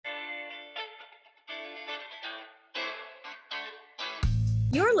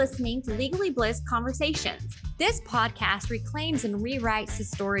You're listening to Legally Bliss Conversations. This podcast reclaims and rewrites the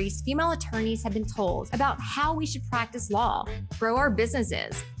stories female attorneys have been told about how we should practice law, grow our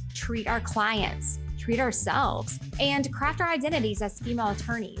businesses, treat our clients, treat ourselves, and craft our identities as female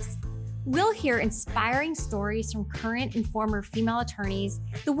attorneys. We'll hear inspiring stories from current and former female attorneys,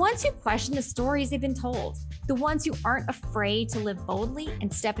 the ones who question the stories they've been told, the ones who aren't afraid to live boldly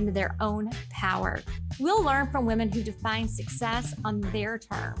and step into their own power. We'll learn from women who define success on their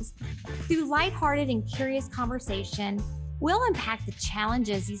terms. Through lighthearted and curious conversation, we'll unpack the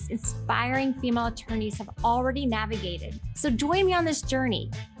challenges these inspiring female attorneys have already navigated. So join me on this journey.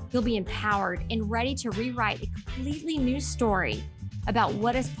 You'll be empowered and ready to rewrite a completely new story about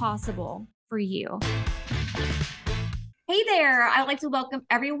what is possible for you. Hey there, I'd like to welcome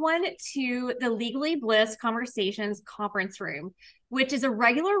everyone to the Legally Bliss Conversations conference room, which is a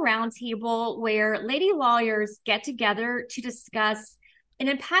regular roundtable where lady lawyers get together to discuss an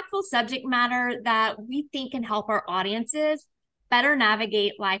impactful subject matter that we think can help our audiences better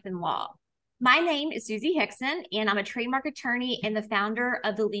navigate life and law. My name is Susie Hickson, and I'm a trademark attorney and the founder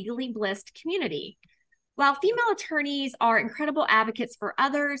of the Legally Blissed community. While female attorneys are incredible advocates for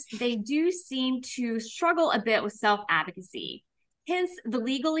others, they do seem to struggle a bit with self-advocacy. Hence, the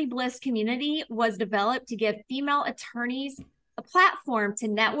Legally Blissed community was developed to give female attorneys a platform to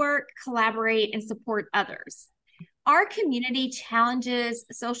network, collaborate, and support others. Our community challenges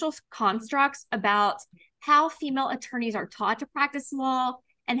social constructs about how female attorneys are taught to practice law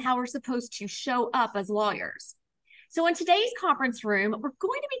and how we're supposed to show up as lawyers. So in today's conference room, we're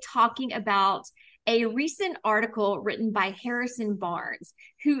going to be talking about a recent article written by Harrison Barnes,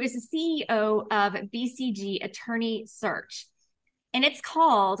 who is the CEO of BCG Attorney Search. And it's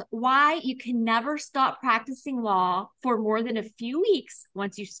called Why You Can Never Stop Practicing Law for More Than a Few Weeks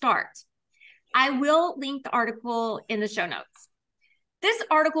Once You Start. I will link the article in the show notes. This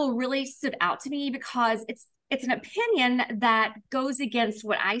article really stood out to me because it's an opinion that goes against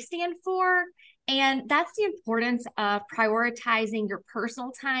what I stand for. And that's the importance of prioritizing your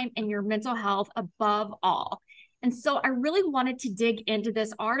personal time and your mental health above all. And so I really wanted to dig into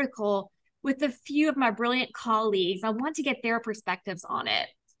this article with a few of my brilliant colleagues. I want to get their perspectives on it.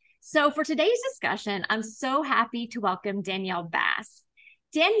 So for today's discussion, I'm so happy to welcome Danielle Bass.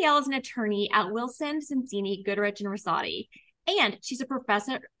 Danielle is an attorney at Wilson Sonsini Goodrich & Rosati, and she's a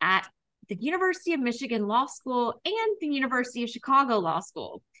professor at the University of Michigan Law School and the University of Chicago Law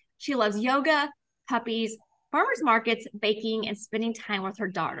School. She loves yoga, puppies, farmers markets, baking, and spending time with her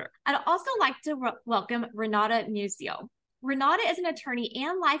daughter. I'd also like to welcome Renata Muzio. Renata is an attorney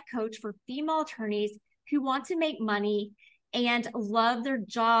and life coach for female attorneys who want to make money and love their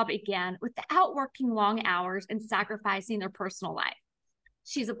job again without working long hours and sacrificing their personal life.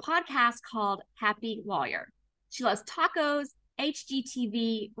 She's a podcast called Happy Lawyer. She loves tacos,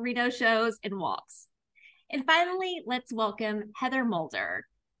 HGTV, Reno shows, and walks. And finally, let's welcome Heather Mulder.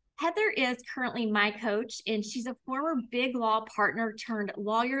 Heather is currently my coach, and she's a former big law partner turned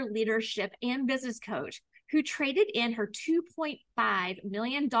lawyer leadership and business coach who traded in her $2.5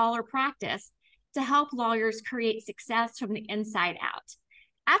 million practice to help lawyers create success from the inside out.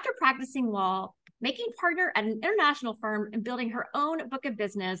 After practicing law, making partner at an international firm, and building her own book of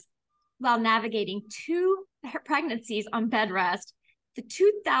business while navigating 2 pregnancies on bed rest, the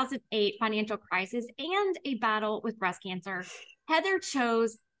 2008 financial crisis, and a battle with breast cancer, Heather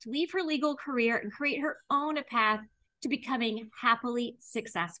chose to leave her legal career and create her own path to becoming happily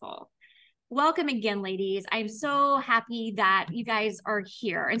successful. Welcome again, ladies. I'm so happy that you guys are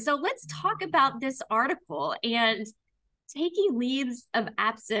here. And so let's talk about this article and taking leaves of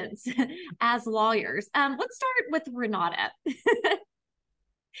absence as lawyers. Let's start with Renata.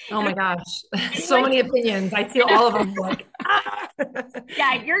 Oh my gosh, so many opinions. I see all of them like, ah.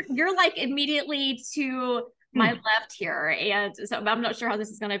 Yeah, you're like immediately to my left here, and so I'm not sure how this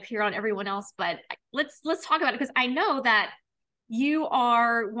is going to appear on everyone else, but let's talk about it, because I know that you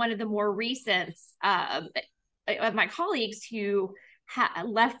are one of the more recent of my colleagues who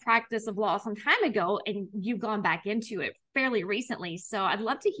left practice of law some time ago, and you've gone back into it fairly recently. So I'd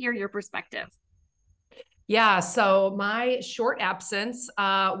love to hear your perspective. Yeah, so my short absence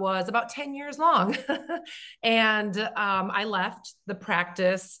was about 10 years long. And I left the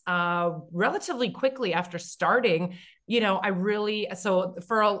practice relatively quickly after starting. So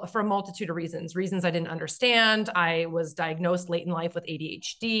for a multitude of reasons I didn't understand. I was diagnosed late in life with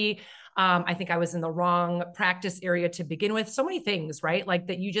ADHD. I think I was in the wrong practice area to begin with. So many things, right? Like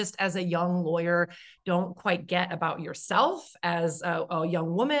that you just, as a young lawyer, don't quite get about yourself as a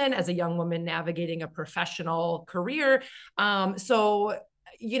young woman, navigating a professional career. So,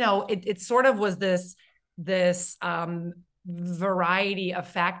 it sort of was this variety of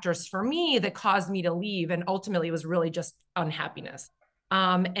factors for me that caused me to leave. And ultimately, it was really just unhappiness.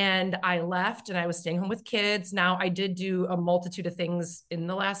 And I left and I was staying home with kids. Now, I did do a multitude of things in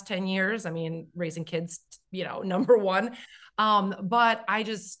the last 10 years. I mean, raising kids, number one. But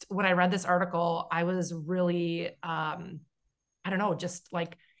when I read this article, I was really, I don't know, just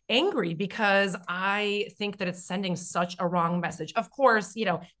like angry because I think that it's sending such a wrong message. Of course,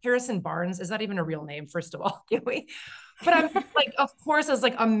 Harrison Barnes, is that even a real name, first of all? Can we? But I'm like, of course, as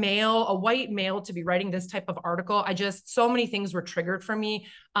like a white male to be writing this type of article, so many things were triggered for me.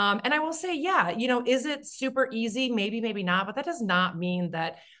 And I will say, yeah, is it super easy? Maybe, maybe not, but that does not mean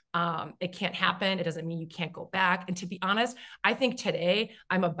that it can't happen. It doesn't mean you can't go back. And to be honest, I think today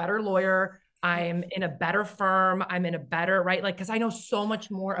I'm a better lawyer. I'm in a better firm. I'm in a better, right? Like, cause I know so much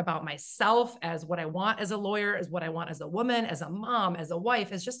more about myself as what I want as a lawyer, as what I want as a woman, as a mom, as a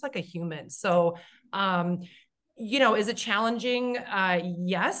wife, as just like a human. So, is it challenging?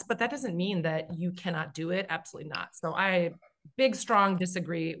 Yes, but that doesn't mean that you cannot do it. Absolutely not. So I strong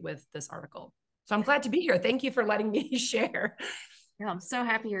disagree with this article. So I'm glad to be here. Thank you for letting me share. Yeah, I'm so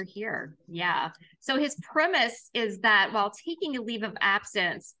happy you're here. Yeah. So his premise is that while taking a leave of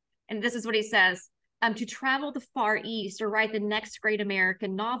absence, and this is what he says, to travel the Far East or write the next great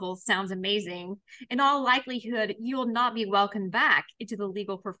American novel sounds amazing. In all likelihood, you will not be welcomed back into the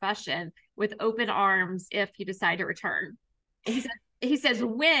legal profession with open arms if you decide to return. And he says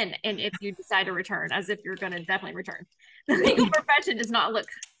when and if you decide to return, as if you're going to definitely return. The legal profession does not look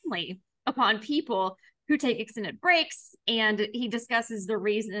kindly upon people who take extended breaks, and he discusses the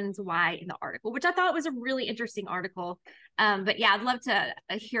reasons why in the article, which I thought was a really interesting article. But yeah, I'd love to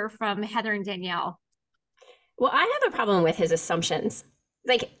hear from Heather and Danielle. Well, I have a problem with his assumptions.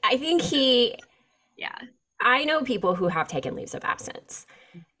 Like, I think yeah, I know people who have taken leaves of absence.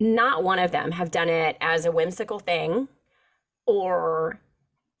 Not one of them have done it as a whimsical thing or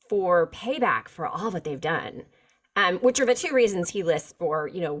for payback for all that they've done. Which are the two reasons he lists for,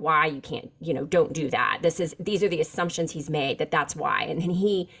 why you can't, don't do that. These are the assumptions he's made that's why. And then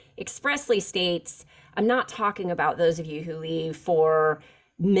he expressly states, I'm not talking about those of you who leave for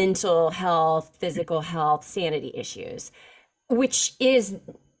mental health, physical health, sanity issues, which is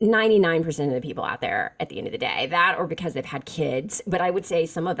 99% of the people out there at the end of the day, that or because they've had kids. But I would say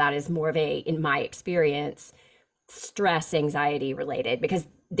some of that is more of in my experience, stress, anxiety related, because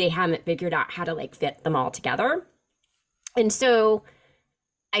they haven't figured out how to like fit them all together. And so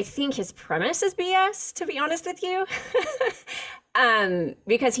I think his premise is BS, to be honest with you,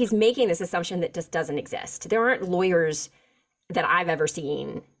 because he's making this assumption that just doesn't exist. There aren't lawyers that I've ever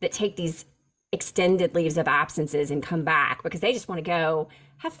seen that take these extended leaves of absences and come back because they just want to go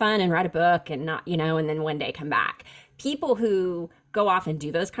have fun and write a book and not, and then one day come back. People who go off and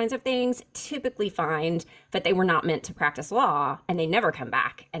do those kinds of things typically find that they were not meant to practice law and they never come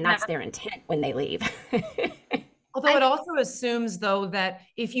back. And that's their intent when they leave. Although it also assumes, though, that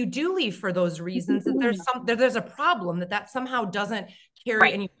if you do leave for those reasons, that there's a problem that somehow doesn't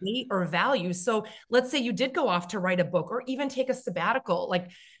carry any weight or value. So let's say you did go off to write a book or even take a sabbatical, like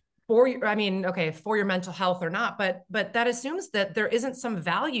for your mental health or not, but that assumes that there isn't some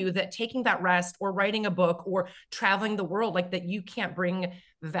value that taking that rest or writing a book or traveling the world, like that you can't bring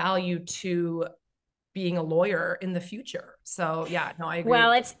value to being a lawyer in the future. So yeah, no, I agree.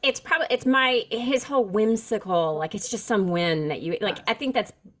 Well, his whole whimsical, like it's just some whim that you like. I think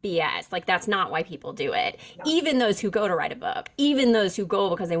that's BS. Like that's not why people do it. Yeah. Even those who go to write a book, even those who go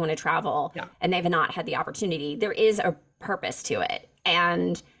because they want to travel and they've not had the opportunity, there is a purpose to it.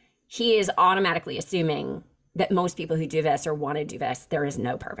 And he is automatically assuming that most people who do this or want to do this, there is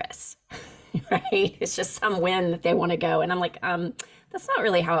no purpose, right? It's just some whim that they want to go. And I'm like, that's not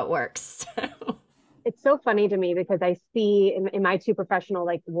really how it works. It's so funny to me because I see in my two professional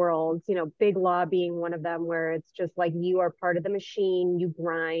like worlds, big law being one of them where it's just like you are part of the machine, you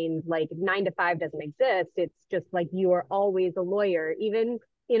grind, like 9 to 5 doesn't exist. It's just like you are always a lawyer. Even,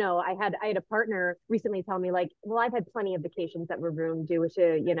 I had a partner recently tell me like, well, I've had plenty of vacations that were ruined due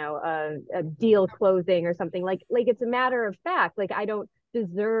to, a deal closing or something like it's a matter of fact. Like I don't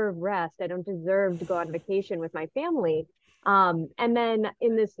deserve rest. I don't deserve to go on vacation with my family. And then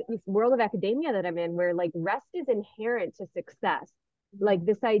in this world of academia that I'm in, where like rest is inherent to success, like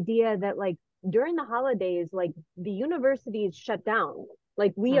this idea that like during the holidays, like the universities shut down,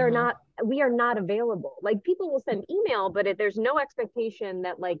 like we are not available. Like people will send email, but there's no expectation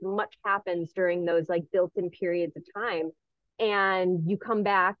that like much happens during those like built-in periods of time. and you come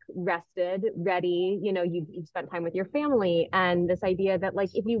back rested, ready, you've spent time with your family. And this idea that like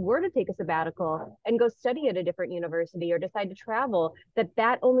if you were to take a sabbatical and go study at a different university or decide to travel,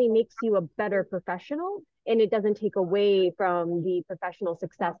 that only makes you a better professional, and it doesn't take away from the professional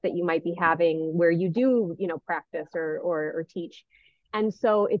success that you might be having where you do, practice or teach. And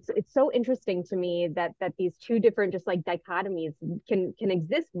so it's so interesting to me that these two different just like dichotomies can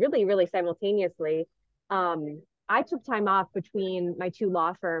exist really, really simultaneously. I took time off between my two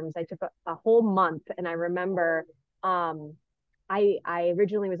law firms. I took a whole month, and I remember I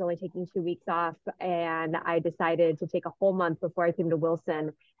originally was only taking 2 weeks off, and I decided to take a whole month before I came to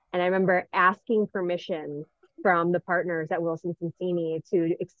Wilson. And I remember asking permission from the partners at Wilson Sonsini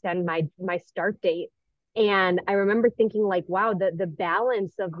to extend my start date. And I remember thinking like, wow, the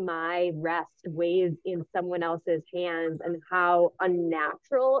balance of my rest weighs in someone else's hands, and how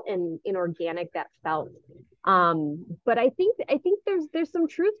unnatural and inorganic that felt. But I think there's some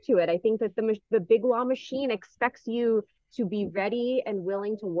truth to it. I think that the big law machine expects you to be ready and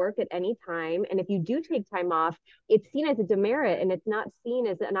willing to work at any time. And if you do take time off, it's seen as a demerit, and it's not seen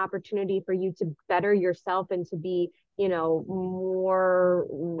as an opportunity for you to better yourself and to be, more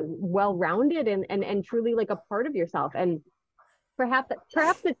well-rounded and truly like a part of yourself. And perhaps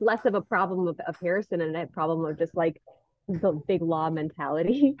it's less of a problem of Harrison and a problem of just like the big law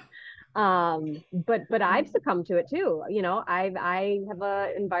mentality. But I've succumbed to it too. I have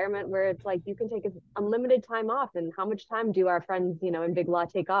a environment where it's like you can take unlimited time off. And how much time do our friends, in big law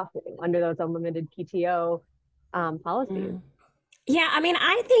take off under those unlimited PTO policies? Yeah, I mean,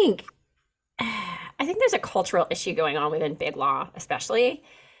 I think there's a cultural issue going on within big law, especially.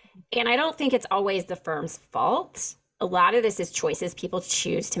 And I don't think it's always the firm's fault. A lot of this is choices people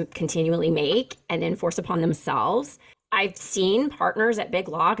choose to continually make and enforce upon themselves. I've seen partners at big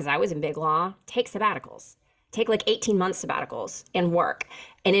law, because I was in big law, take sabbaticals, take like 18-month sabbaticals and work.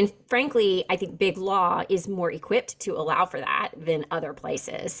 And frankly, I think big law is more equipped to allow for that than other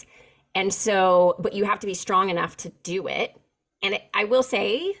places. And so, but you have to be strong enough to do it. And I will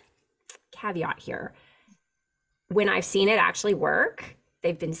say, caveat here, when I've seen it actually work,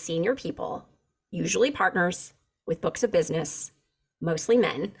 they've been senior people, usually partners with books of business, mostly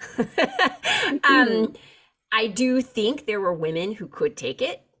men. I do think there were women who could take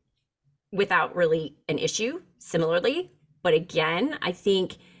it without really an issue similarly. But again, I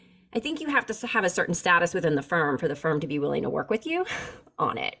think you have to have a certain status within the firm for the firm to be willing to work with you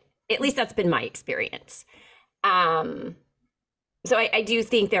on it. At least that's been my experience. So I do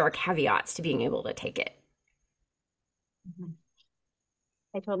think there are caveats to being able to take it.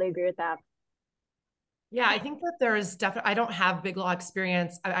 I totally agree with that. Yeah, I think that there's definitely, I don't have big law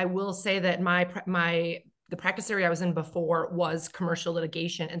experience. I will say that the practice area I was in before was commercial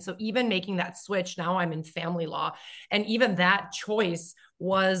litigation. And so even making that switch, now I'm in family law. And even that choice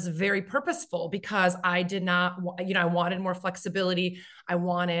was very purposeful, because I did not, I wanted more flexibility. I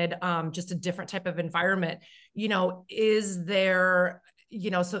wanted just a different type of environment. Is there,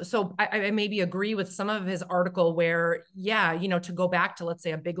 so I maybe agree with some of his article where, to go back to, let's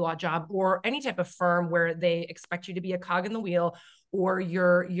say, a big law job or any type of firm where they expect you to be a cog in the wheel, or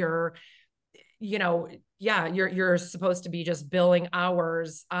you're supposed to be just billing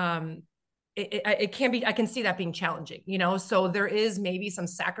hours. It can be, I can see that being challenging, so there is maybe some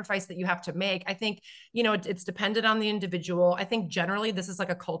sacrifice that you have to make. I think, it's dependent on the individual. I think generally this is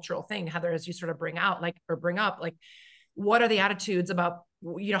like a cultural thing, Heather, as you sort of bring up, what are the attitudes about,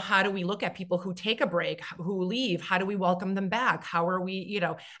 how do we look at people who take a break, who leave? How do we welcome them back? How are we,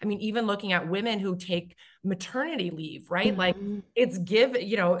 even looking at women who take maternity leave, right? Mm-hmm. Like it's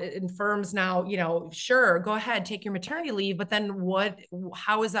in firms now, sure, go ahead, take your maternity leave, but then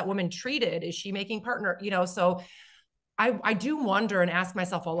how is that woman treated? Is she making partner, so I do wonder and ask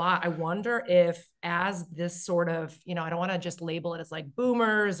myself a lot. I wonder if, as this sort of, I don't want to just label it as like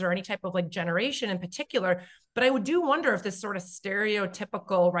boomers or any type of like generation in particular, but I do wonder if this sort of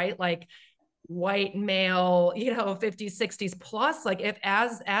stereotypical, right, like white male, 50s, 60s plus, like if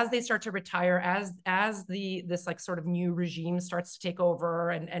as they start to retire, as this like sort of new regime starts to take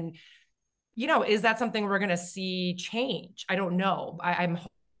over, and is that something we're going to see change? I don't know. I'm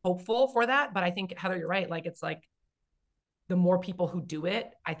hopeful for that, but I think, Heather, you're right. Like it's like, the more people who do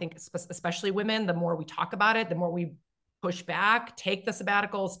it, I think, especially women, the more we talk about it, the more we push back, take the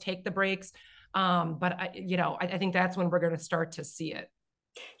sabbaticals, take the breaks. But I think that's when we're going to start to see it.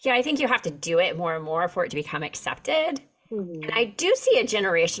 Yeah, I think you have to do it more and more for it to become accepted. Mm-hmm. And I do see a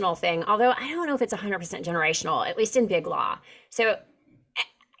generational thing, although I don't know if it's 100% generational, at least in big law. So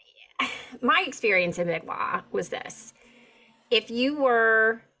my experience in big law was this. If you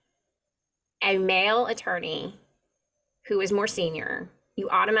were a male attorney who was more senior, you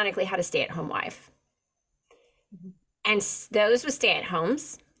automatically had a stay-at-home wife. And those with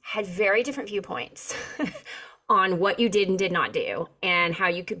stay-at-homes had very different viewpoints on what you did and did not do and how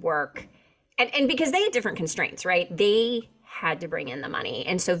you could work. And because they had different constraints, right? They had to bring in the money.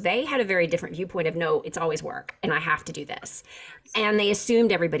 And so they had a very different viewpoint of, no, it's always work and I have to do this. And they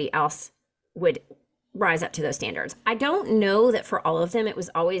assumed everybody else would rise up to those standards. I don't know that for all of them, it was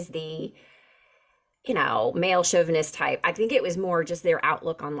always the, male chauvinist type. I think it was more just their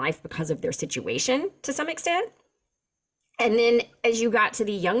outlook on life because of their situation to some extent. And then as you got to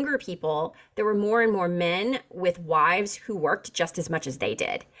the younger people, there were more and more men with wives who worked just as much as they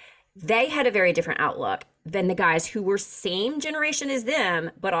did. They had a very different outlook than the guys who were same generation as them,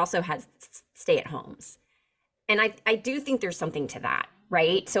 but also had stay-at-homes. And I do think there's something to that,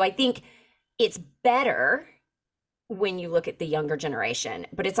 right? So I think it's better when you look at the younger generation,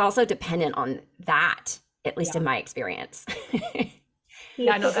 but it's also dependent on that, at least in my experience.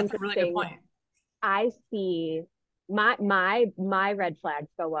 Yeah, no, that's a really good point. I see my red flags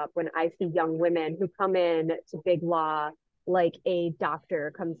go up when I see young women who come in to big law, like a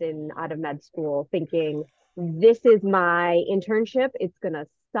doctor comes in out of med school thinking, this is my internship. It's going to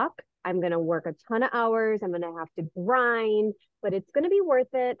suck. I'm going to work a ton of hours. I'm going to have to grind, but it's going to be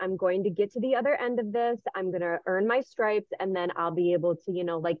worth it. I'm going to get to the other end of this. I'm going to earn my stripes, and then I'll be able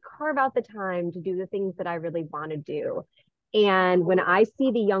to, carve out the time to do the things that I really want to do. And when I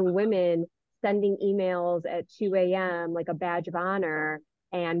see the young women sending emails at 2 a.m., like a badge of honor,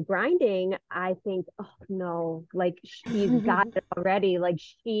 and grinding, I think, oh no, like she's got it already. Like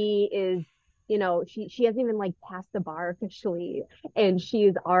she is, she hasn't even like passed the bar officially. And she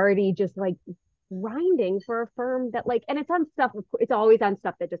is already just like grinding for a firm that like, and it's on stuff, it's always on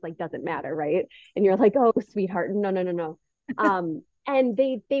stuff that just like doesn't matter, right? And you're like, oh, sweetheart, no. And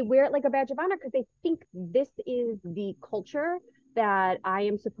they wear it like a badge of honor because they think this is the culture that I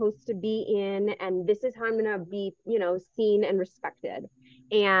am supposed to be in, and this is how I'm going to be, seen and respected.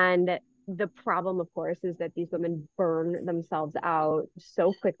 And the problem, of course, is that these women burn themselves out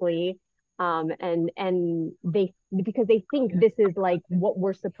so quickly, and because they think this is like what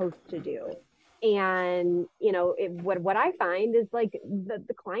we're supposed to do. And what I find is like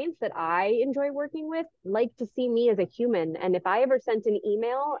the clients that I enjoy working with like to see me as a human. And if I ever sent an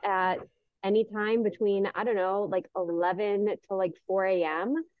email at any time between, I don't know, like 11 to like 4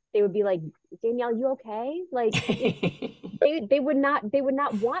 a.m., they would be like, Danielle, you okay? Like they would not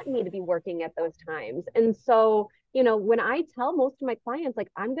want me to be working at those times. And so, when I tell most of my clients, like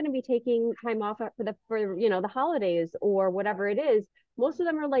I'm going to be taking time off for the holidays or whatever it is, most of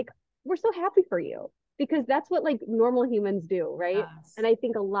them are like, we're so happy for you, because that's what like normal humans do. Right. Yes. And I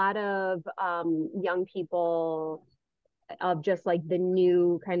think a lot of young people of just like the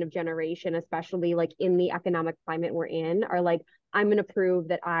new kind of generation, especially like in the economic climate we're in, are like, I'm going to prove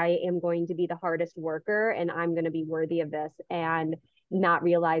that I am going to be the hardest worker and I'm going to be worthy of this, and not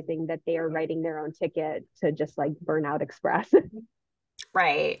realizing that they are writing their own ticket to just like Burnout Express.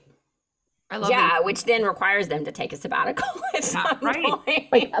 Right. I love it. Which then requires them to take a sabbatical at some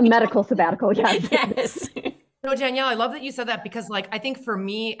point. Like a medical sabbatical. Yes. No, Danielle, I love that you said that, because like, I think for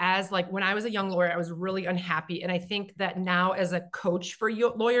me, as like when I was a young lawyer, I was really unhappy. And I think that now as a coach for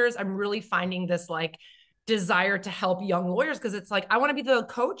lawyers, I'm really finding this like desire to help young lawyers, because it's like, I want to be the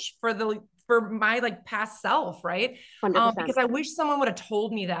coach for my like past self, right? Because I wish someone would have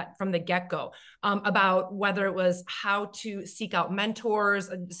told me that from the get-go, about whether it was how to seek out mentors.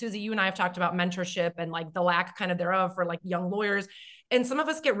 Susie, you and I have talked about mentorship and like the lack kind of thereof for like young lawyers. And some of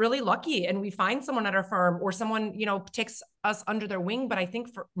us get really lucky and we find someone at our firm, or someone, takes us under their wing. But I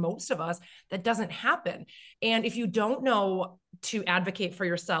think for most of us, that doesn't happen. And if you don't know to advocate for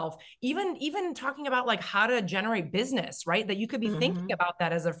yourself, even talking about like how to generate business, right? That you could be thinking about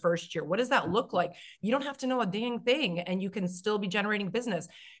that as a first year. What does that look like? You don't have to know a dang thing, and you can still be generating business.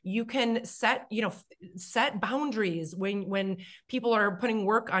 You can set boundaries when people are putting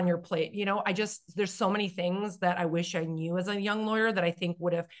work on your plate. There's so many things that I wish I knew as a young lawyer that I think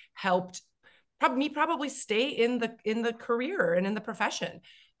would have helped probably stay in the career and in the profession.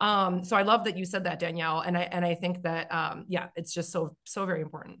 So I love that you said that, Danielle. And I think that, it's just so very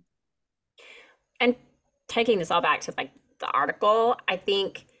important. And taking this all back to like the article, I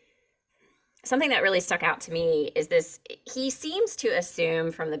think something that really stuck out to me is this: he seems to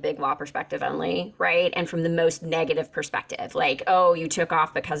assume from the big law perspective only, right? And from the most negative perspective, like, oh, you took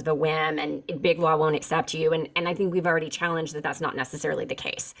off because of a whim and big law won't accept you. And I think we've already challenged that that's not necessarily the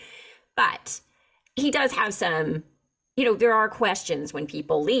case. But he does have some, there are questions when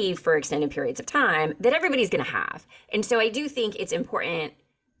people leave for extended periods of time that everybody's going to have. And so I do think it's important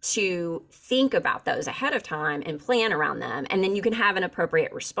to think about those ahead of time and plan around them. And then you can have an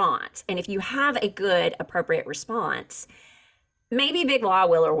appropriate response. And if you have a good, appropriate response, maybe Big Law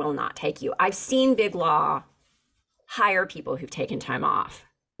will or will not take you. I've seen Big Law hire people who've taken time off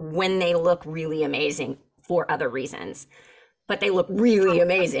when they look really amazing for other reasons, but they look really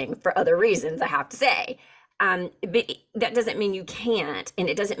amazing for other reasons, I have to say. But that doesn't mean you can't, and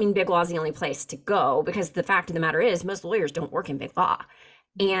it doesn't mean Big Law is the only place to go, because the fact of the matter is most lawyers don't work in Big Law.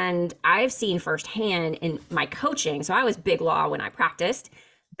 And I've seen firsthand in my coaching, so I was Big Law when I practiced,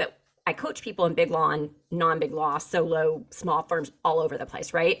 but I coach people in Big Law and non-Big Law, solo, small firms all over the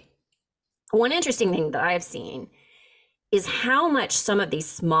place, right? One interesting thing that I've seen is how much some of these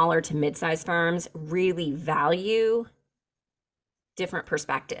smaller to mid-sized firms really value different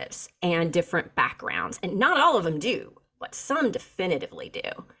perspectives and different backgrounds. And not all of them do, but some definitively do.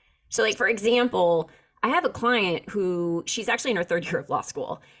 So like, for example, I have a client who, she's actually in her third year of law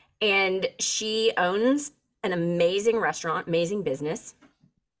school, and she owns an amazing restaurant, amazing business.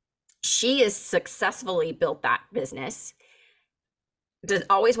 She has successfully built that business.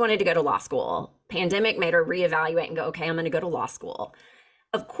 Always wanted to go to law school. Pandemic made her reevaluate and go, okay, I'm going to go to law school.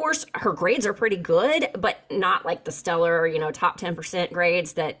 Of course, her grades are pretty good, but not like the stellar, top 10%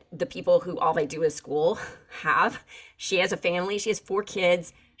 grades that the people who all they do is school have. She has a family. She has 4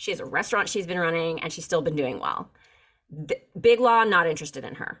 kids. She has a restaurant she's been running, and she's still been doing well. Big Law, not interested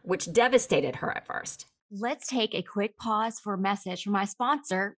in her, which devastated her at first. Let's take a quick pause for a message from my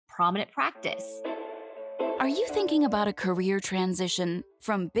sponsor, Prominent Practice. Are you thinking about a career transition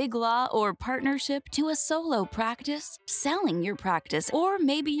from Big Law or partnership to a solo practice, selling your practice, or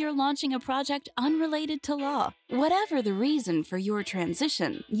maybe you're launching a project unrelated to law? Whatever the reason for your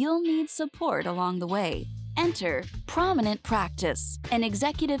transition, you'll need support along the way. Enter Prominent Practice, an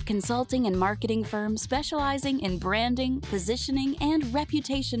executive consulting and marketing firm specializing in branding, positioning, and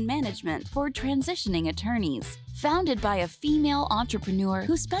reputation management for transitioning attorneys. Founded by a female entrepreneur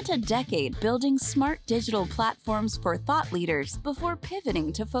who spent a decade building smart digital platforms for thought leaders before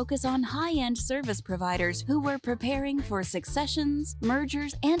pivoting to focus on high-end service providers who were preparing for successions,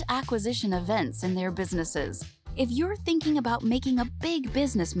 mergers, and acquisition events in their businesses. If you're thinking about making a big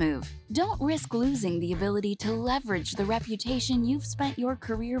business move, don't risk losing the ability to leverage the reputation you've spent your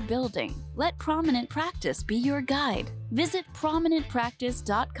career building. Let Prominent Practice be your guide. Visit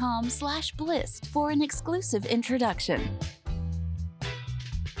prominentpractice.com/bliss for an exclusive introduction.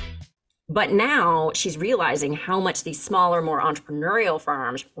 But now she's realizing how much these smaller, more entrepreneurial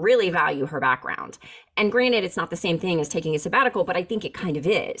firms really value her background. And granted, it's not the same thing as taking a sabbatical, but I think it kind of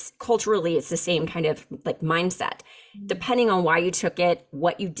is. Culturally, it's the same kind of like mindset. Depending on why you took it,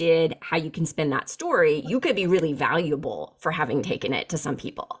 what you did, how you can spin that story, you could be really valuable for having taken it to some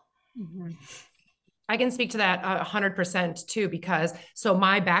people. Mm-hmm. I can speak to that 100% too, because so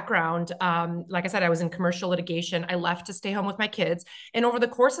my background, like I said, I was in commercial litigation. I left to stay home with my kids. And over the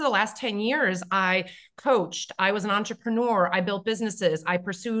course of the last 10 years, I coached, I was an entrepreneur, I built businesses, I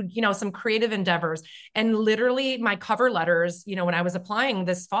pursued, some creative endeavors. And literally my cover letters, when I was applying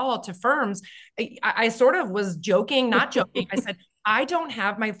this fall to firms, I sort of was joking, not joking. I said,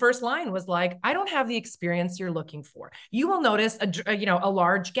 my first line was like, I don't have the experience you're looking for. You will notice a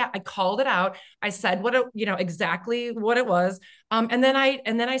large gap. I called it out. I said exactly what it was. And then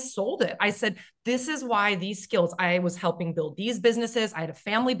I sold it. I said, this is why these skills, I was helping build these businesses. I had a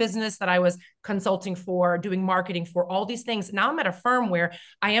family business that I was consulting for, doing marketing for, all these things. Now I'm at a firm where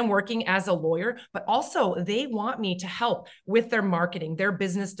I am working as a lawyer, but also they want me to help with their marketing, their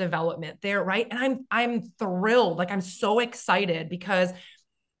business development, right. And I'm thrilled. Like, I'm so excited because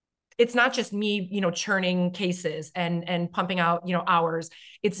it's not just me, churning cases and pumping out, hours.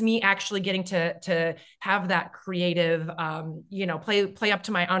 It's me actually getting to have that creative, play up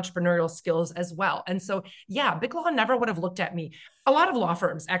to my entrepreneurial skills as well. And so, yeah, Big Law never would have looked at me. A lot of law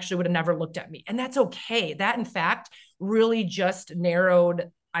firms actually would have never looked at me. And that's okay. That, in fact, really just narrowed,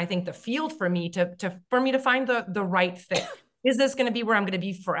 I think, the field for me for me to find the right fit. Is this going to be where I'm going to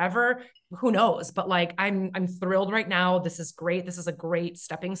be forever? Who knows? But like, I'm thrilled right now. This is great. This is a great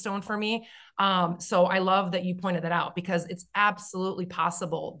stepping stone for me. So I love that you pointed that out, because it's absolutely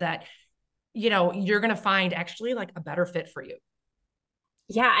possible that, you're going to find actually like a better fit for you.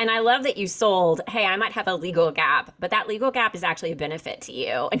 Yeah. And I love that you sold, hey, I might have a legal gap, but that legal gap is actually a benefit to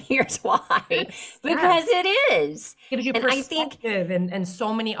you. And here's why. Because it is. It gives you perspective and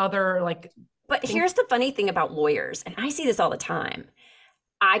so many other But here's the funny thing about lawyers, and I see this all the time.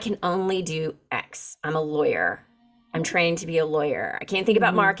 I can only do X. I'm a lawyer. I'm trained to be a lawyer. I can't think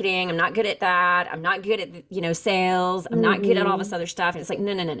about marketing. I'm not good at that. I'm not good at, sales. I'm not good at all this other stuff. And it's like,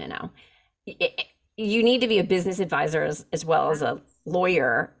 no. You need to be a business advisor as well as a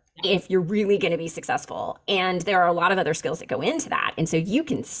lawyer if you're really going to be successful. And there are a lot of other skills that go into that. And so you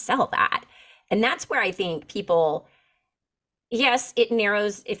can sell that. And that's where I think people, yes, it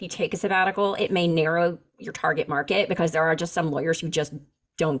narrows. If you take a sabbatical, it may narrow your target market because there are just some lawyers who just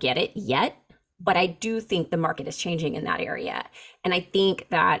don't get it yet. But I do think the market is changing in that area. And I think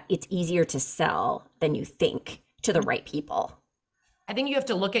that it's easier to sell than you think to the right people. I think you have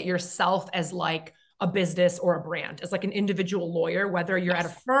to look at yourself as like a business or a brand, as like an individual lawyer, whether you're at a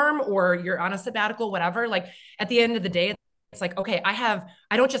firm or you're on a sabbatical, whatever. Like at the end of the day, it's like, okay,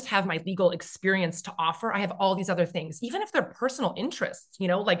 I don't just have my legal experience to offer. I have all these other things, even if they're personal interests,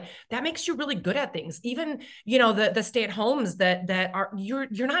 like that makes you really good at things. Even, the stay-at-homes that are,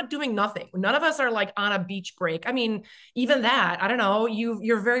 you're not doing nothing. None of us are like on a beach break. I mean, even that, I don't know,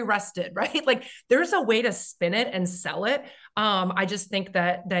 you're very rested, right? Like there's a way to spin it and sell it. I just think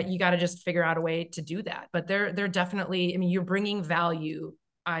that you got to just figure out a way to do that. But they're definitely, I mean, you're bringing value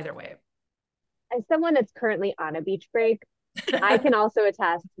either way. As someone that's currently on a beach break, I can also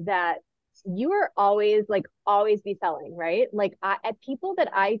attest that you are always be selling, right? Like at people that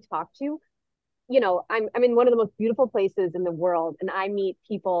I talk to, I'm in one of the most beautiful places in the world, and I meet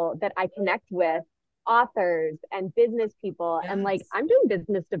people that I connect with, authors and business people. Yes. And like, I'm doing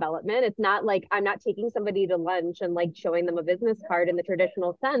business development. It's not like I'm not taking somebody to lunch and like showing them a business card in the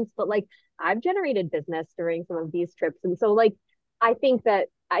traditional sense, but like I've generated business during some of these trips. And so like, I think that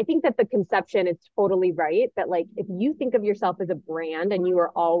the conception is totally right, that like, if you think of yourself as a brand and you are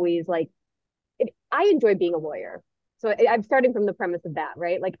always like, I enjoy being a lawyer. So I'm starting from the premise of that,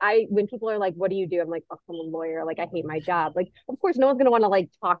 right? Like when people are like, what do you do? I'm like, oh, I'm a lawyer. Like, I hate my job. Like, of course, no one's going to want to like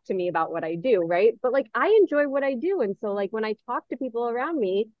talk to me about what I do. Right. But like, I enjoy what I do. And so like, when I talk to people around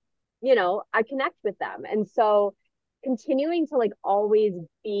me, I connect with them. And so continuing to like always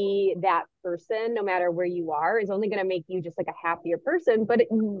be that person, no matter where you are, is only going to make you just like a happier person. But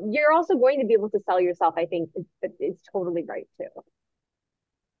you're also going to be able to sell yourself. I think it's totally right too.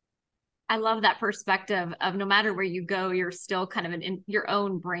 I love that perspective of no matter where you go, you're still kind of in your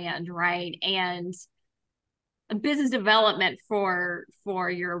own brand, right? And a business development for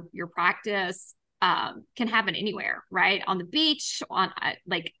your practice can happen anywhere, right? On the beach, I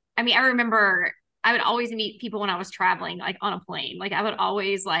remember I would always meet people when I was traveling, like on a plane. Like I would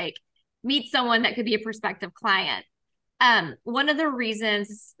always like meet someone that could be a prospective client. One of the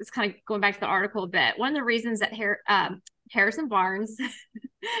reasons, it's kind of going back to the article a bit, one of the reasons that Harrison Barnes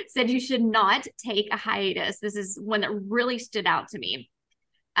said you should not take a hiatus. This is one that really stood out to me.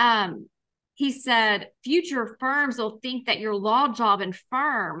 He said, future firms will think that your law job and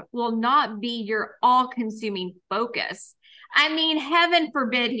firm will not be your all-consuming focus. I mean, heaven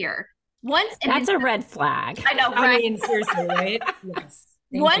forbid here. That's a red flag. I know, right? I mean, seriously, right? Yes.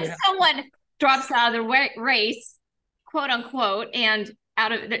 Once someone drops out of the race, quote unquote, and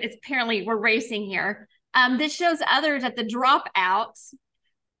out of it's apparently we're racing here. This shows others that the dropout,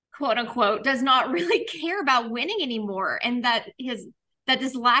 quote unquote, does not really care about winning anymore, and that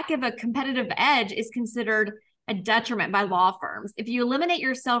this lack of a competitive edge is considered a detriment by law firms. If you eliminate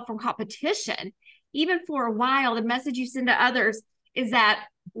yourself from competition, even for a while, the message you send to others is that,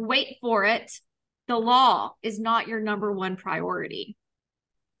 wait for it, the law is not your number one priority.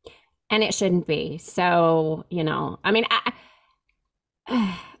 And it shouldn't be. So, I mean,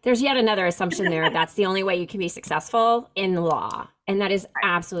 there's yet another assumption there. That's the only way you can be successful in law. And that is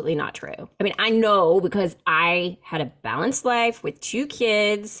absolutely not true. I mean, I know because I had a balanced life with 2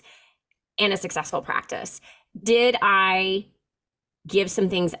 kids and a successful practice. Did I give some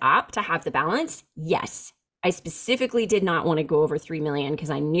things up to have the balance? Yes. I specifically did not want to go over 3 million because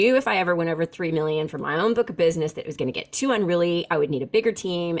I knew if I ever went over 3 million for my own book of business, that it was going to get too unruly. I would need a bigger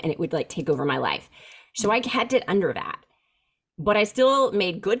team and it would like take over my life. So I kept it under that, but I still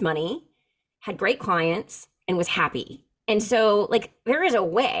made good money, had great clients, and was happy. And so like, there is a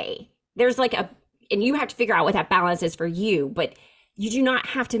way, and you have to figure out what that balance is for you, but you do not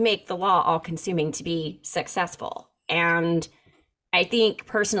have to make the law all consuming to be successful. And I think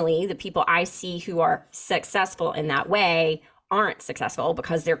personally, the people I see who are successful in that way aren't successful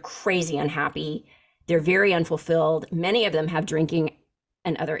because they're crazy unhappy. They're very unfulfilled. Many of them have drinking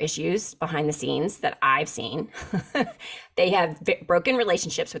and other issues behind the scenes that I've seen. They have broken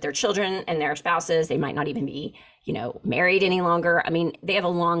relationships with their children and their spouses. They might not even be, married any longer. I mean, they have a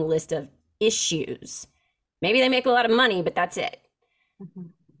long list of issues. Maybe they make a lot of money, but that's it. Mm-hmm.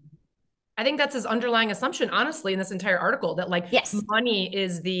 I think that's his underlying assumption, honestly, in this entire article, that like, yes, money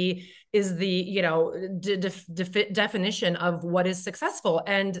is the is the, you know, definition of what is successful.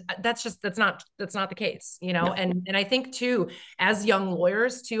 And that's not the case, you know? And I think too, as young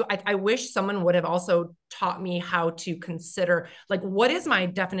lawyers too, I wish someone would have also taught me how to consider, like, what is my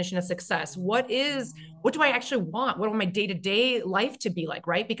definition of success? What do I actually want? What do my day-to-day life to be like,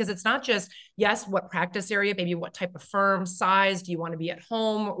 right? Because it's not just, yes, what practice area, maybe what type of firm size, do you want to be at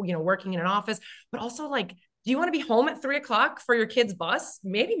home, you know, working in an office, but also like, do you want to be home at 3:00 for your kid's bus?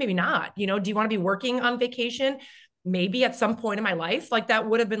 Maybe, maybe not. You know, do you want to be working on vacation? Maybe at some point in my life, like that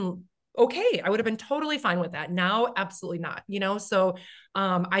would have been okay. I would have been totally fine with that. Now, absolutely not, you know? So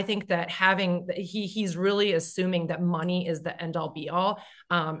I think that he's really assuming that money is the end all be all.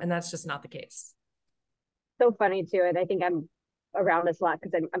 And that's just not the case. So funny too. And I think I'm around this a lot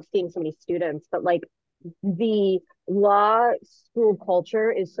because I'm seeing so many students, but like the law school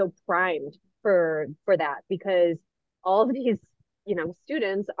culture is so primed for that, because all of these, you know,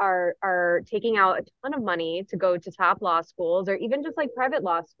 students are taking out a ton of money to go to top law schools or even just like private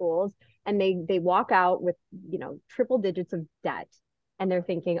law schools, and they walk out with, you know, triple digits of debt, and they're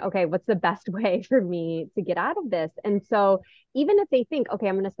thinking, okay, what's the best way for me to get out of this? And so even if they think, okay,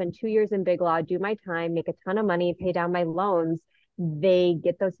 I'm going to spend 2 years in big law, do my time, make a ton of money, pay down my loans, they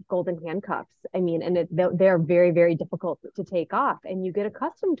get those golden handcuffs. I mean, and they're very, very difficult to take off. And you get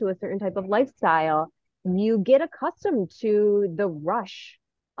accustomed to a certain type of lifestyle. You get accustomed to the rush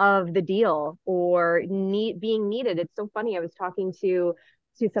of the deal or being needed. It's so funny. I was talking to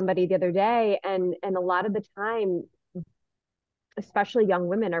somebody the other day, and a lot of the time, especially young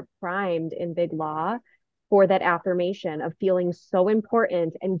women, are primed in big law for that affirmation of feeling so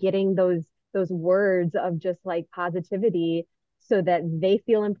important and getting those words of just like positivity, so that they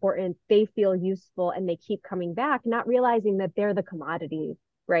feel important, they feel useful, and they keep coming back, not realizing that they're the commodity,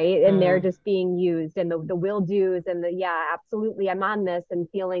 right? And they're just being used, and the will do's and the, yeah, absolutely, I'm on this, and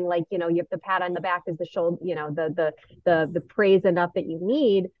feeling like, you know, you have the pat on the back is the shoulder, you know, the praise enough that you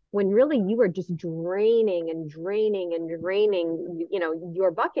need, when really you are just draining, you know, your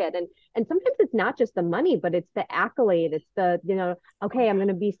bucket. And sometimes it's not just the money, but it's the accolade. It's the, you know, okay, I'm going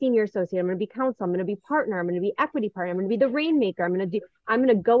to be senior associate, I'm going to be counsel, I'm going to be partner, I'm going to be equity partner, I'm going to be the rainmaker, I'm going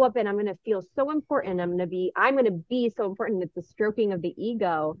to go up and I'm going to feel so important. I'm going to be so important. It's the stroking of the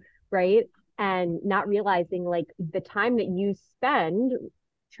ego, right? And not realizing like the time that you spend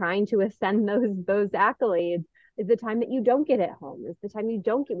trying to ascend those accolades is the time that you don't get at home. It's the time you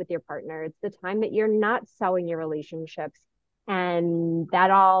don't get with your partner. It's the time that you're not sowing your relationships. And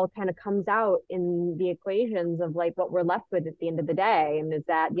that all kind of comes out in the equations of like what we're left with at the end of the day. And is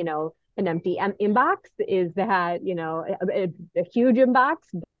that, you know, an empty inbox? Is that, you know, a huge inbox,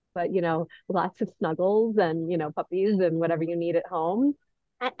 but, you know, lots of snuggles and, you know, puppies and whatever you need at home.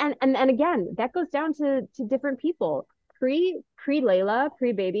 And again, that goes down to different people. Pre-Layla,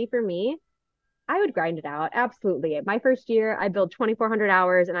 pre-baby for me, I would grind it out. Absolutely. My first year, I billed 2,400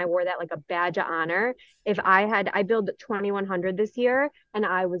 hours and I wore that like a badge of honor. I billed 2,100 this year, and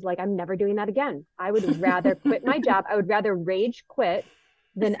I was like, I'm never doing that again. I would rather quit my job. I would rather rage quit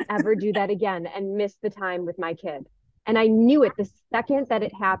than ever do that again and miss the time with my kid. And I knew it the second that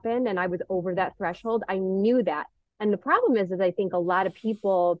it happened and I was over that threshold. I knew that. And the problem is I think a lot of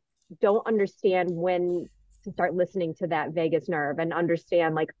people don't understand when to start listening to that vagus nerve and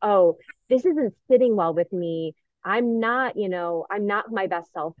understand like, oh, this isn't sitting well with me. I'm not my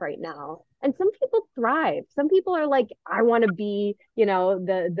best self right now. And some people thrive. Some people are like, I want to be, you know,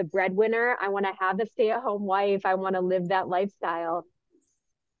 the breadwinner. I want to have the stay-at-home wife. I want to live that lifestyle.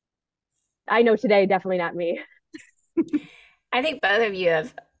 I know today, definitely not me. I think both of you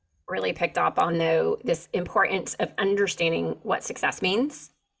have really picked up on this importance of understanding what success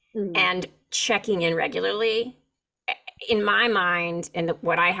means and checking in regularly. In my mind, and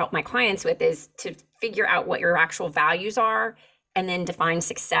what I help my clients with is to figure out what your actual values are and then define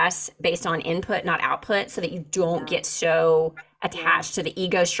success based on input, not output, so that you don't get so attached to the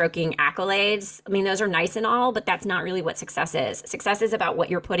ego stroking accolades. I mean, those are nice and all, but that's not really what success is. Success is about what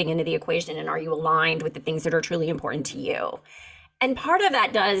you're putting into the equation, and are you aligned with the things that are truly important to you? And part of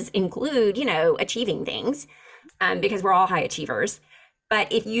that does include, you know, achieving things, because we're all high achievers.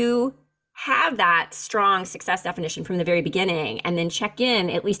 But if you have that strong success definition from the very beginning, and then check in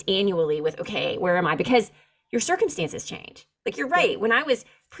at least annually with, okay, where am I? Because your circumstances change. Like, you're right. When I was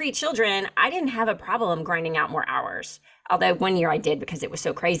pre-children, I didn't have a problem grinding out more hours. Although one year I did, because it was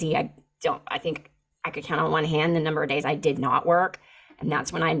so crazy. I think I could count on one hand the number of days I did not work. And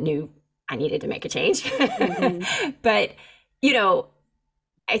that's when I knew I needed to make a change. But, you know,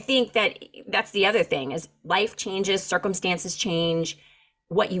 I think that's the other thing is life changes, circumstances change.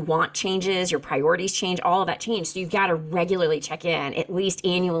 what you want changes, your priorities change, all of that change. So you've got to regularly check in, at least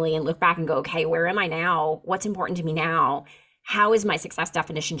annually, and look back and go, okay, where am I now? What's important to me now? How is my success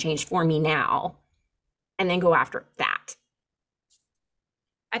definition changed for me now? And then go after that.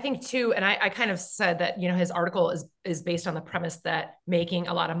 I think too, and I kind of said that, you know, his article is based on the premise that making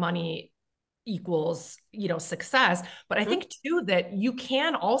a lot of money equals, you know, success. But I think too that you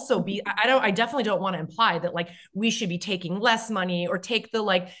can also be, I definitely don't want to imply that like we should be taking less money or take the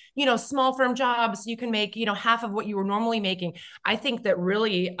like, you know, small firm jobs you can make, you know, half of what you were normally making. I think that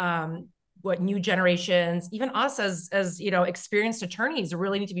really what new generations, even us as you know, experienced attorneys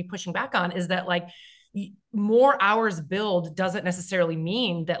really need to be pushing back on is that like more hours billed doesn't necessarily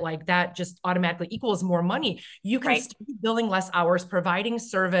mean that like that just automatically equals more money. You can still be billing less hours, providing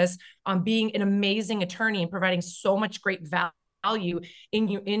service, being an amazing attorney and providing so much great value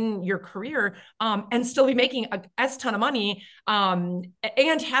in your career, and still be making a ton of money, and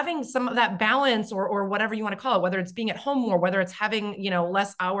having some of that balance or whatever you want to call it, whether it's being at home more, whether it's having, you know,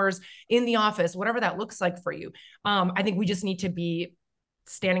 less hours in the office, whatever that looks like for you. I think we just need to be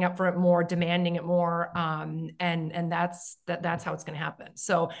standing up for it more, demanding it more. And that's how it's going to happen.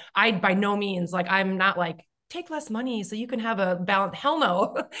 So I, by no means, like, I'm not like, take less money so you can have a balance. Hell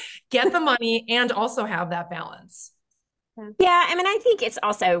no, get the money and also have that balance. Yeah. I mean, I think it's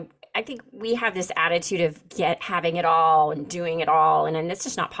also, I think we have this attitude of having it all and doing it all. And it's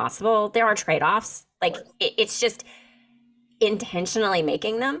just not possible. There are trade-offs. Like it's just intentionally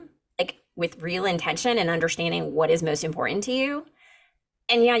making them like with real intention and understanding what is most important to you.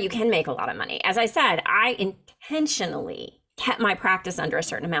 And yeah, you can make a lot of money. As I said, I intentionally kept my practice under a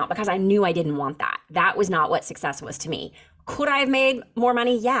certain amount because I knew I didn't want that. That was not what success was to me. Could I have made more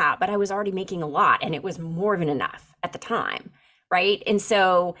money? Yeah, but I was already making a lot and it was more than enough at the time, right? And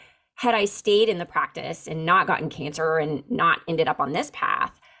so had I stayed in the practice and not gotten cancer and not ended up on this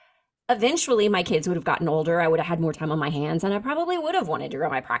path, eventually my kids would have gotten older. I would have had more time on my hands and I probably would have wanted to grow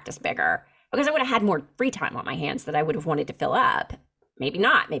my practice bigger because I would have had more free time on my hands that I would have wanted to fill up. Maybe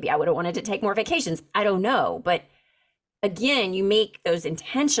not. Maybe I would have wanted to take more vacations. I don't know. But again, you make those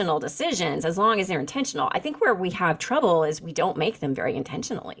intentional decisions as long as they're intentional. I think where we have trouble is we don't make them very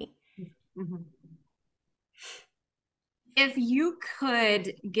intentionally. Mm-hmm. If you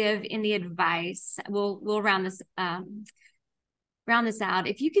could give any advice, we'll round this out.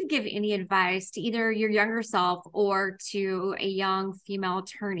 If you could give any advice to either your younger self or to a young female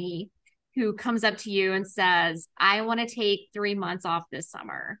attorney who comes up to you and says, I want to take 3 months off this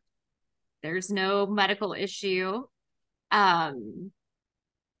summer. There's no medical issue.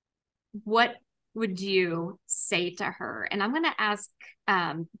 What would you say to her? And I'm going to ask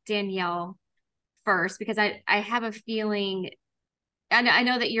Danielle first, because I have a feeling, I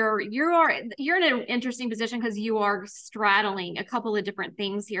know that you're in an interesting position because you are straddling a couple of different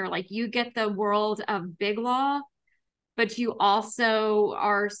things here. Like you get the world of big law, but you also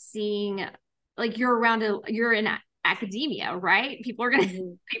are seeing, like you're in academia, right? People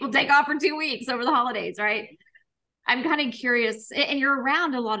take off for 2 weeks over the holidays, right? I'm kind of curious, and you're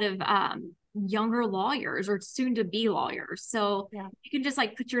around a lot of younger lawyers or soon to be lawyers. So you can just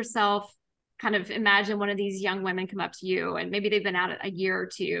like put yourself, kind of imagine one of these young women come up to you and maybe they've been out a year or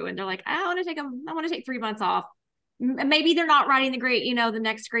two and they're like, I want to take 3 months off. Maybe they're not writing the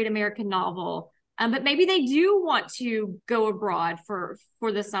next great American novel. But maybe they do want to go abroad for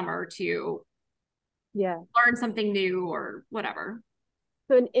the summer to learn something new or whatever.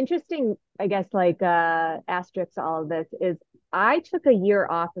 So an interesting, I guess, like asterisk to all of this is I took a year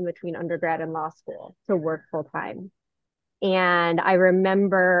off in between undergrad and law school to work full time. And I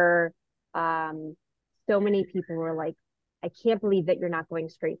remember so many people were like, I can't believe that you're not going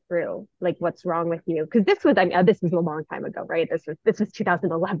straight through. Like, what's wrong with you? Because this was a long time ago, right? This was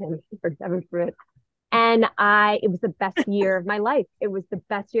 2011 for seventh grade. And it was the best year of my life. It was the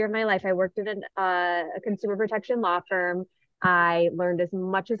best year of my life. I worked at a consumer protection law firm. I learned as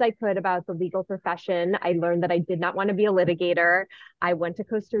much as I could about the legal profession. I learned that I did not want to be a litigator. I went to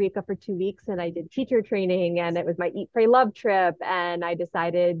Costa Rica for 2 weeks and I did teacher training, and it was my Eat, Pray, Love trip. And I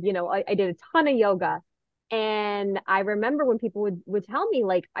decided, I did a ton of yoga. And I remember when people would tell me,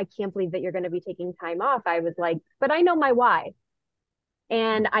 like, I can't believe that you're going to be taking time off. I was like, but I know my why.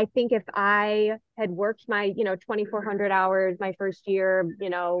 And I think if I had worked my, 2,400 hours my first year,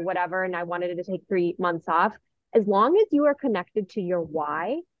 whatever, and I wanted to take 3 months off, as long as you are connected to your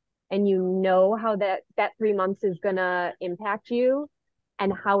why and you know how that 3 months is going to impact you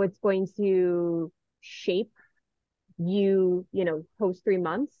and how it's going to shape you, post 3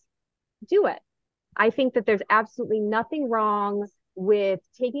 months, do it. I think that there's absolutely nothing wrong with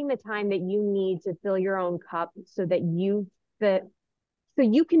taking the time that you need to fill your own cup so that you so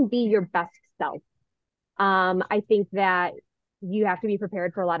you can be your best self. I think that you have to be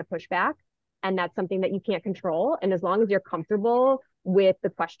prepared for a lot of pushback, and that's something that you can't control. And as long as you're comfortable with the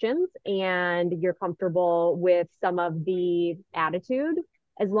questions and you're comfortable with some of the attitude,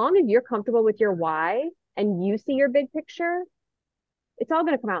 as long as you're comfortable with your why and you see your big picture, it's all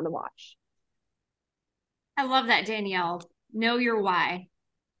going to come out in the wash. I love that, Danielle. Know your why.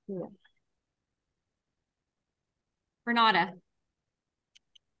 Yeah. Renata.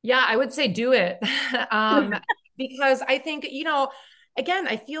 Yeah, I would say do it. Because I think, again,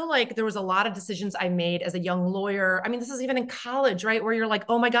 I feel like there was a lot of decisions I made as a young lawyer. I mean, this is even in college, right? Where you're like,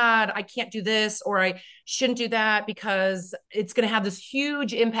 oh my God, I can't do this, or I shouldn't do that because it's going to have this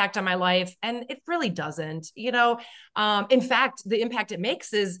huge impact on my life. And it really doesn't, in fact, the impact it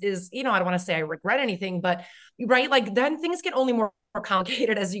makes is, I don't want to say I regret anything, but right. Like then things get only more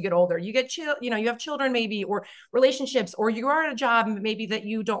complicated as you get older. You get you have children maybe, or relationships, or you are at a job maybe that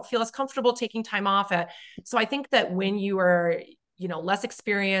you don't feel as comfortable taking time off at. So I think that when you are, less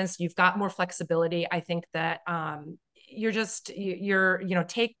experienced, you've got more flexibility. I think that you're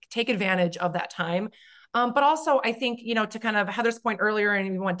take advantage of that time. But also I think, to kind of Heather's point earlier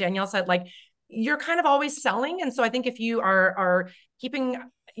and what Danielle said, like you're kind of always selling. And so I think if you are keeping,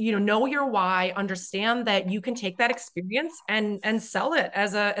 know your why, understand that you can take that experience and sell it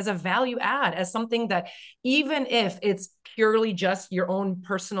as a value add, as something that even if it's purely just your own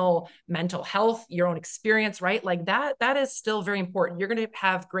personal mental health, your own experience, right? Like that is still very important. You're going to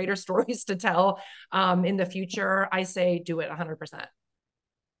have greater stories to tell in the future. I say do it 100%. I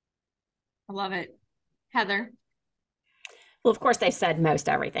love it. Heather. Well, of course, they've said most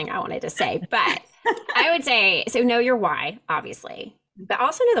everything I wanted to say, but I would say, so know your why, obviously, but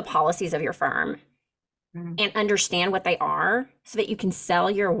also know the policies of your firm and understand what they are so that you can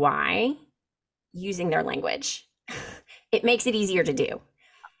sell your why using their language. It makes it easier to do.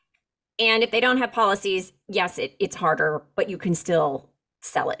 And if they don't have policies, yes, it's harder, but you can still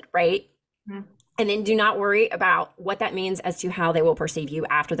sell it, right? Mm-hmm. And then do not worry about what that means as to how they will perceive you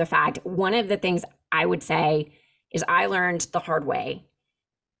after the fact. One of the things I would say is I learned the hard way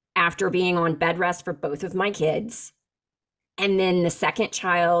after being on bed rest for both of my kids. And then the second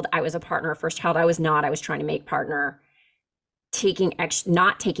child, I was a partner. First child, I was not. I was trying to make partner,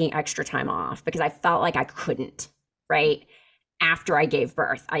 not taking extra time off because I felt like I couldn't, right? After I gave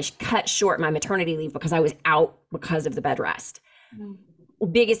birth, I cut short my maternity leave because I was out because of the bed rest.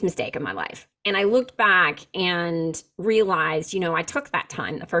 Biggest mistake of my life. And I looked back and realized, I took that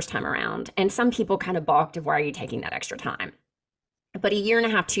time the first time around, and some people kind of balked of why are you taking that extra time? But a year and a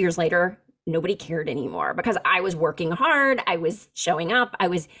half, 2 years later, nobody cared anymore because I was working hard. I was showing up. I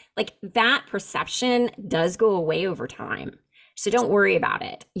was like, that perception does go away over time. So don't worry about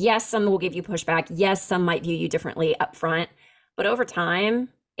it. Yes, some will give you pushback. Yes, some might view you differently up front, but over time,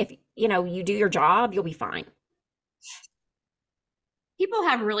 if you do your job, you'll be fine. People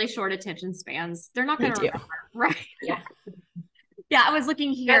have really short attention spans. They're not going to remember, right? Yeah. Yeah, I was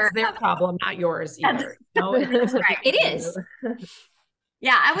looking here. That's their problem, not yours either. No, right. It is.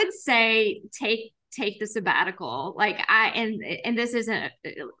 Yeah, I would say take the sabbatical. Like and this isn't,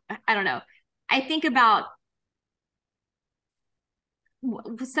 I don't know. I think about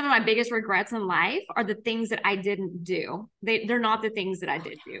some of my biggest regrets in life are the things that I didn't do. They're not the things that I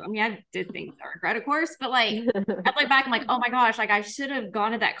did do. I mean, I did things I regret, of course, but like I look back, I'm like, oh my gosh, like I should have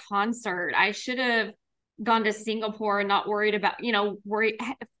gone to that concert. I should have gone to Singapore and not worried about,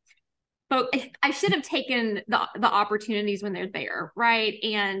 but I should have taken the opportunities when they're there, right?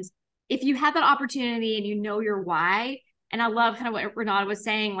 And if you have that opportunity and you know your why, and I love kind of what Renata was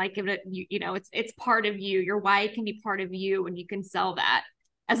saying, like, it's part of you. Your why can be part of you, and you can sell that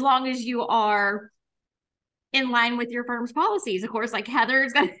as long as you are in line with your firm's policies. Of course, like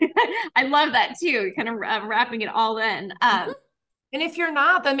Heather's got, I love that too, kind of wrapping it all in. And if you're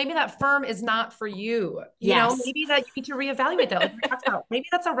not, then maybe that firm is not for you. You know, maybe that you need to reevaluate that. Like we talked about, maybe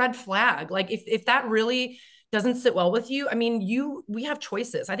that's a red flag. Like if that really doesn't sit well with you, I mean, we have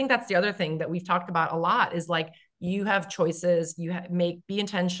choices. I think that's the other thing that we've talked about a lot is like, you have choices, be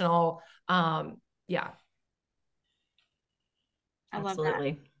intentional. Yeah. I love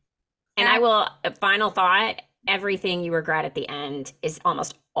Absolutely. that. And I will, a final thought, everything you regret at the end is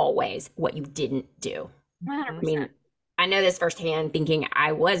almost always what you didn't do. 100%. I mean, I know this firsthand, thinking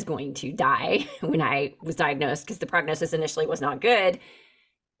I was going to die when I was diagnosed because the prognosis initially was not good.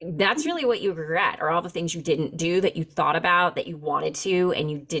 That's really what you regret, are all the things you didn't do that you thought about, that you wanted to,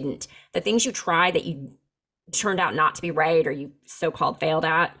 and you didn't. The things you tried that you turned out not to be right or you so-called failed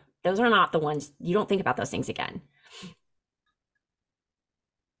at, those are not the ones, you don't think about those things again.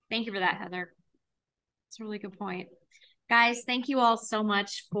 Thank you for that, Heather. It's a really good point. Guys, thank you all so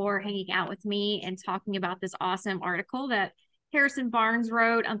much for hanging out with me and talking about this awesome article that Harrison Barnes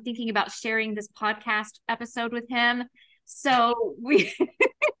wrote. I'm thinking about sharing this podcast episode with him. So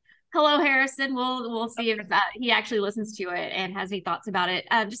hello, Harrison. We'll see if he actually listens to it and has any thoughts about it.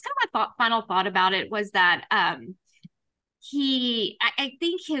 Just kind of my final thought about it was that I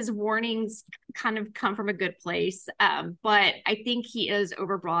think his warnings kind of come from a good place, but I think he is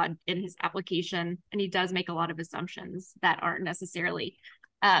overbroad in his application, and he does make a lot of assumptions that aren't necessarily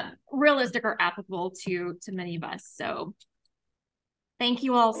realistic or applicable to many of us. So thank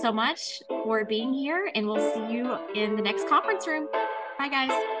you all so much for being here, and we'll see you in the next conference room. Bye, guys.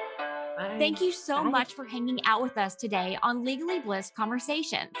 Bye. Thank you so much for hanging out with us today on Legally Bliss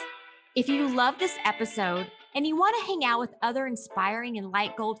Conversations. If you love this episode and you want to hang out with other inspiring and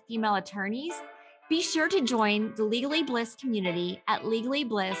light gold female attorneys, be sure to join the Legally Bliss community at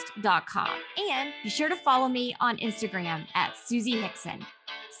legallybliss.com. And be sure to follow me on Instagram at Susie Hickson.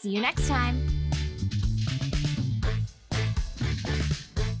 See you next time.